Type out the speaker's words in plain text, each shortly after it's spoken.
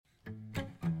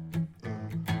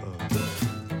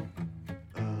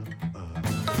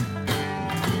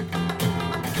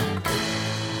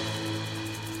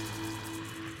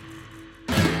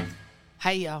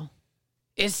Hey, y'all.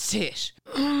 It's Tish.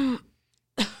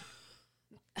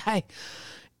 Hey,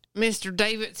 Mr.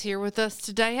 David's here with us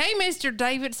today. Hey, Mr.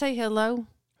 David, say hello.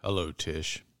 Hello,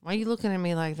 Tish. Why are you looking at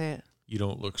me like that? You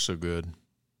don't look so good.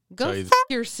 Go f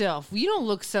yourself. You don't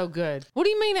look so good. What do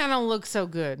you mean I don't look so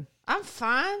good? I'm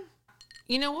fine.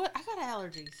 You know what? I got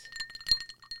allergies.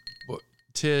 What,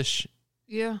 Tish?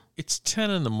 Yeah. It's 10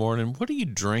 in the morning. What are you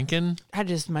drinking? I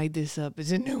just made this up.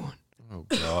 It's a new one. Oh,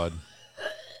 God.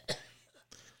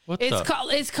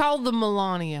 It's called the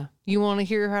Melania. You want to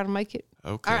hear how to make it?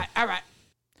 Okay. All right.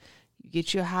 You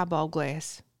get you a highball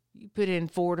glass. You put in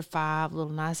 4 to 5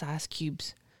 little nice ice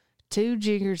cubes, 2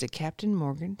 jiggers of Captain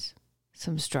Morgan's,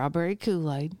 some strawberry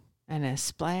Kool-Aid, and a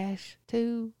splash,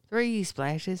 2, 3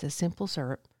 splashes of simple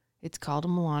syrup. It's called a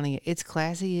Melania. It's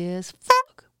classy as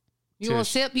fuck. You want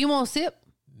to sip? You want to sip?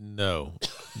 No.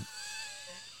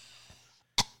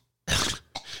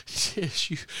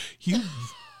 Tish, you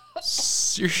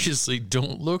seriously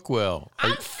don't look well.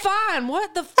 I'm fine.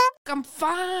 What the fuck? I'm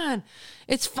fine.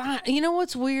 It's fine. You know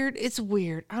what's weird? It's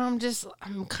weird. I'm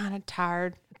kind of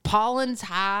tired. Pollen's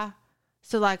high.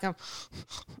 So like I'm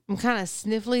kind of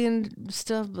sniffly and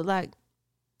stuff, but like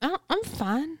I'm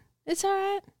fine. It's all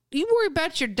right. You worry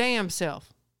about your damn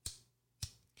self.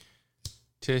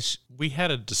 Tish, we had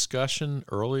a discussion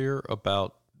earlier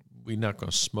about we not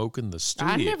going to smoke in the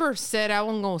studio. I never said I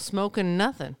wasn't going to smoke in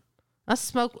nothing. I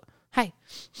smoke. Hey.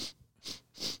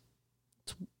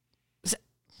 It's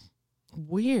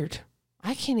weird.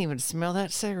 I can't even smell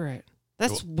that cigarette.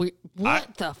 That's weird.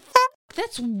 What the fuck?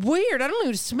 That's weird. I don't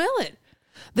even smell it.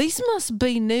 These must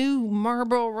be new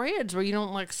Marlboro Reds where you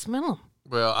don't like smell them.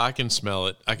 Well, I can smell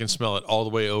it. I can smell it all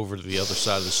the way over to the other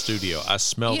side of the studio. I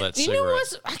smell that cigarette. You know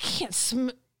what? I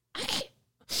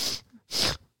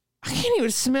can't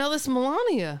even smell this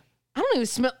Melania. I don't even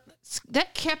smell.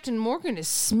 That Captain Morgan is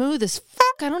smooth as fuck.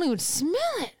 I don't even smell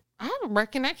it. I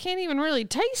reckon I can't even really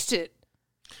taste it.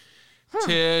 Huh.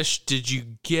 Tish, did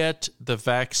you get the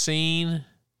vaccine?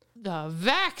 The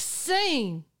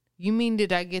vaccine? You mean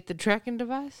did I get the tracking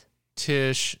device?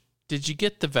 Tish, did you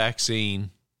get the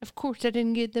vaccine? Of course I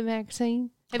didn't get the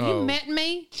vaccine. Have you met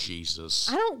me? Jesus.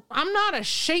 I'm not a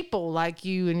sheeple like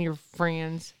you and your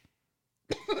friends.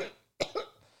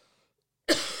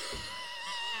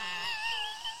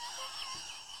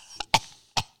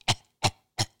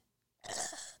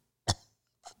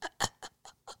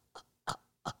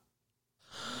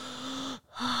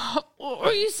 What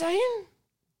are you saying?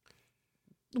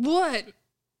 What?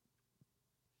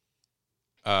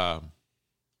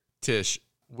 Tish,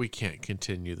 we can't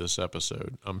continue this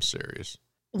episode. I'm serious.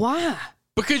 Why?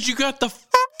 Because you got the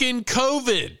fucking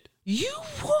COVID. You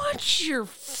watch your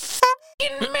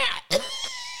fucking mouth.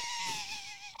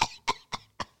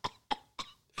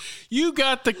 You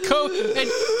got the COVID,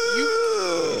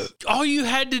 and all you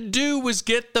had to do was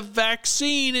get the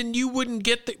vaccine, and you wouldn't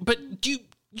get the. But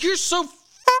you're so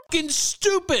fucking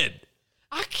stupid.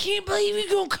 I can't believe you're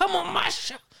gonna come on my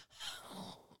show.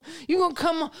 You're gonna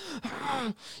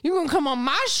come on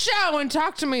my show and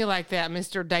talk to me like that,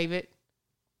 Mr. David.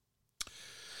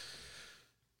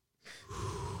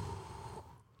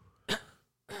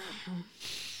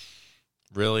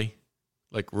 Really?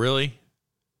 Like, really?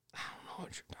 I don't know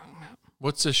what you're talking about.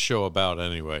 What's this show about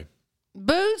anyway?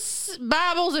 Boots,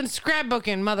 Bibles, and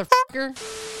scrapbooking, motherfucker.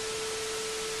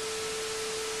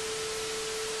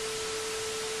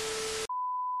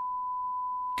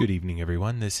 Good evening,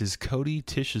 everyone. This is Cody,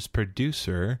 Tish's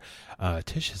producer.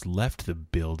 Tish has left the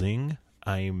building.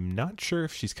 I'm not sure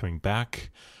if she's coming back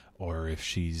or if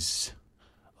she's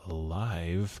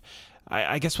alive.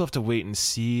 I guess we'll have to wait and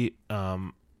see.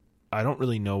 I don't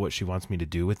really know what she wants me to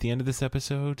do at the end of this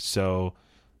episode, so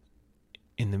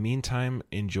in the meantime,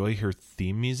 enjoy her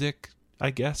theme music, I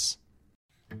guess.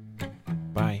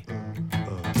 Bye.